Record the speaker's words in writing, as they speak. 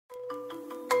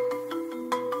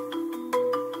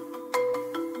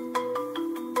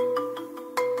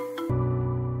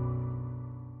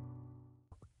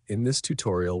In this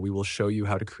tutorial, we will show you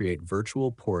how to create virtual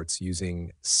ports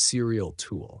using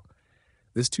SerialTool.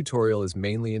 This tutorial is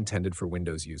mainly intended for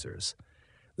Windows users.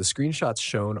 The screenshots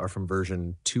shown are from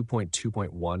version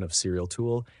 2.2.1 of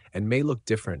SerialTool and may look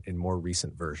different in more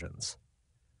recent versions.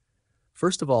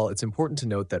 First of all, it's important to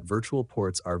note that virtual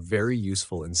ports are very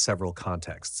useful in several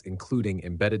contexts, including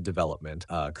embedded development,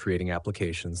 creating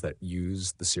applications that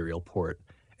use the serial port,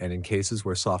 and in cases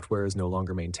where software is no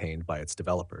longer maintained by its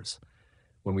developers.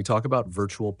 When we talk about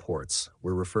virtual ports,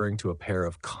 we're referring to a pair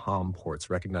of COM ports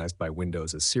recognized by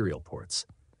Windows as serial ports.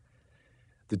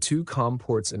 The two COM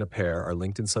ports in a pair are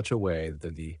linked in such a way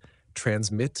that the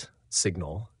transmit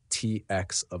signal,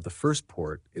 TX, of the first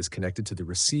port is connected to the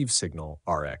receive signal,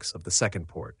 RX, of the second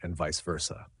port, and vice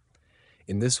versa.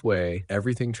 In this way,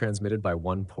 everything transmitted by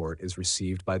one port is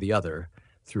received by the other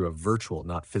through a virtual,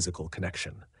 not physical,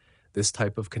 connection. This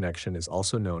type of connection is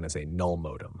also known as a null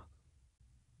modem.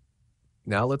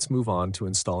 Now let's move on to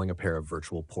installing a pair of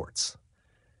virtual ports.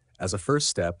 As a first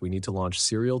step, we need to launch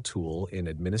SerialTool in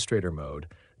administrator mode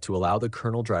to allow the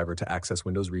kernel driver to access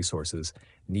Windows resources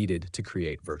needed to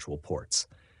create virtual ports.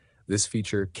 This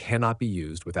feature cannot be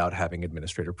used without having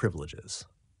administrator privileges.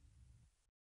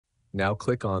 Now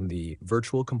click on the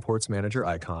Virtual Comports Manager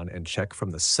icon and check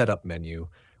from the Setup menu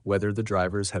whether the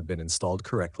drivers have been installed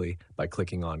correctly by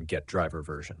clicking on Get Driver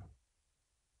Version.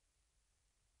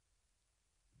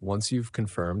 Once you've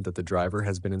confirmed that the driver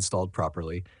has been installed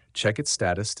properly, check its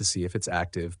status to see if it's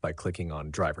active by clicking on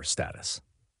Driver Status.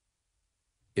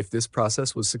 If this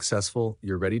process was successful,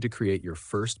 you're ready to create your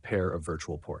first pair of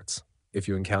virtual ports. If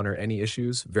you encounter any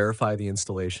issues, verify the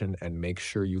installation and make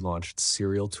sure you launched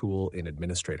SerialTool in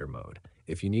administrator mode.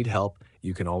 If you need help,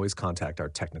 you can always contact our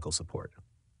technical support.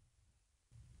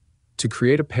 To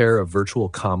create a pair of virtual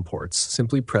COM ports,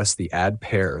 simply press the Add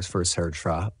Pairs for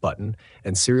SerialTool button,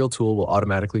 and SerialTool will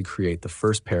automatically create the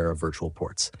first pair of virtual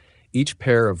ports. Each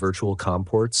pair of virtual COM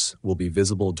ports will be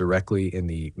visible directly in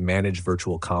the Manage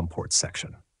Virtual COM Ports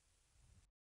section.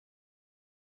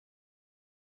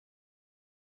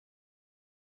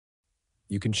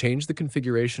 You can change the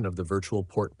configuration of the virtual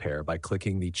port pair by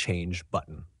clicking the Change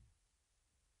button.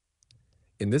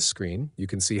 In this screen, you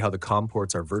can see how the COM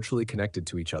ports are virtually connected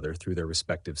to each other through their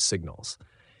respective signals.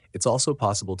 It's also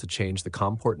possible to change the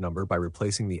COM port number by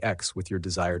replacing the X with your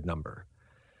desired number.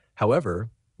 However,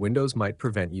 Windows might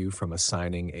prevent you from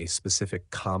assigning a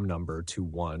specific COM number to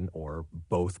one or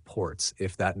both ports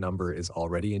if that number is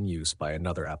already in use by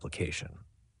another application.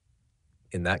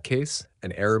 In that case,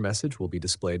 an error message will be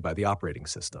displayed by the operating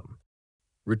system.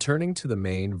 Returning to the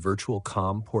main Virtual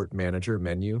COM Port Manager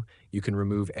menu, you can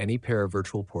remove any pair of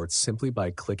virtual ports simply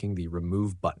by clicking the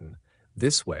Remove button.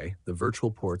 This way, the virtual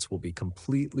ports will be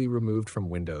completely removed from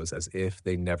Windows as if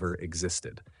they never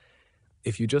existed.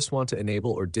 If you just want to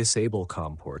enable or disable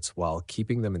COM ports while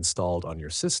keeping them installed on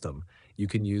your system, you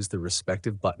can use the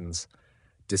respective buttons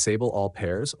Disable All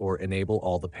Pairs or Enable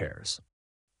All the Pairs.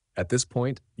 At this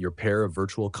point, your pair of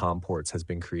virtual COM ports has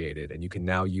been created, and you can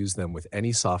now use them with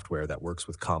any software that works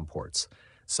with COM ports,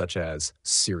 such as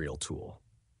SerialTool.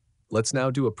 Let's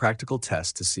now do a practical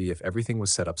test to see if everything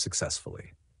was set up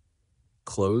successfully.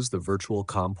 Close the Virtual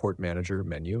COM Port Manager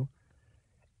menu,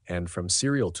 and from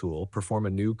SerialTool, perform a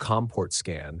new COM port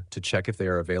scan to check if they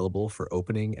are available for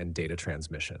opening and data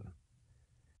transmission.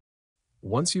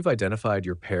 Once you've identified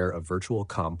your pair of virtual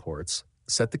COM ports,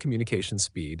 set the communication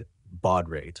speed, baud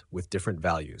rate, with different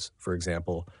values. For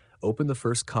example, open the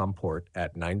first COM port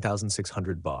at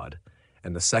 9,600 baud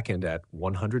and the second at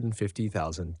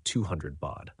 150,200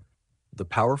 baud. The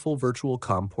powerful virtual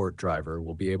COM port driver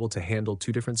will be able to handle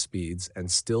two different speeds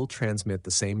and still transmit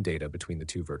the same data between the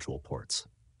two virtual ports.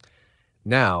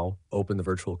 Now, open the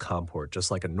virtual COM port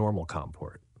just like a normal COM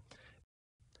port.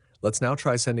 Let's now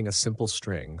try sending a simple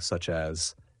string such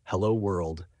as Hello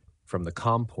World from the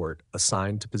COM port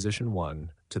assigned to position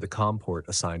 1 to the COM port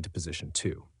assigned to position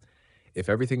 2. If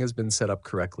everything has been set up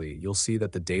correctly, you'll see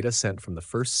that the data sent from the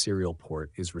first serial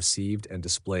port is received and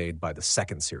displayed by the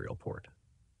second serial port.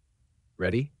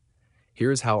 Ready?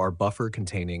 Here is how our buffer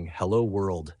containing Hello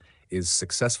World is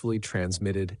successfully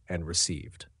transmitted and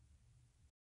received.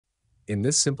 In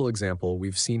this simple example,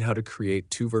 we've seen how to create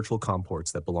two virtual COM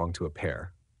ports that belong to a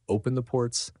pair, open the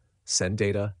ports, send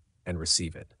data, and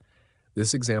receive it.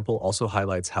 This example also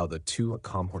highlights how the two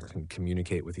COM ports can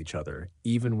communicate with each other,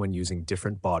 even when using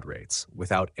different baud rates,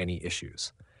 without any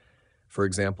issues. For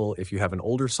example, if you have an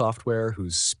older software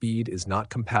whose speed is not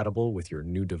compatible with your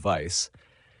new device,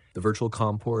 the virtual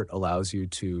COM port allows you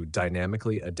to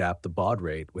dynamically adapt the baud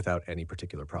rate without any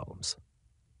particular problems.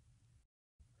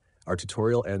 Our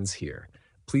tutorial ends here.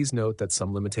 Please note that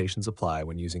some limitations apply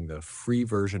when using the free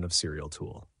version of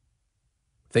SerialTool.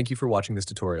 Thank you for watching this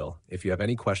tutorial. If you have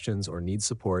any questions or need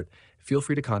support, feel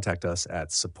free to contact us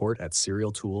at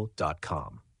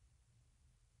support@serialtool.com.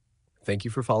 Thank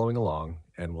you for following along,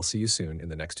 and we'll see you soon in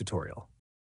the next tutorial.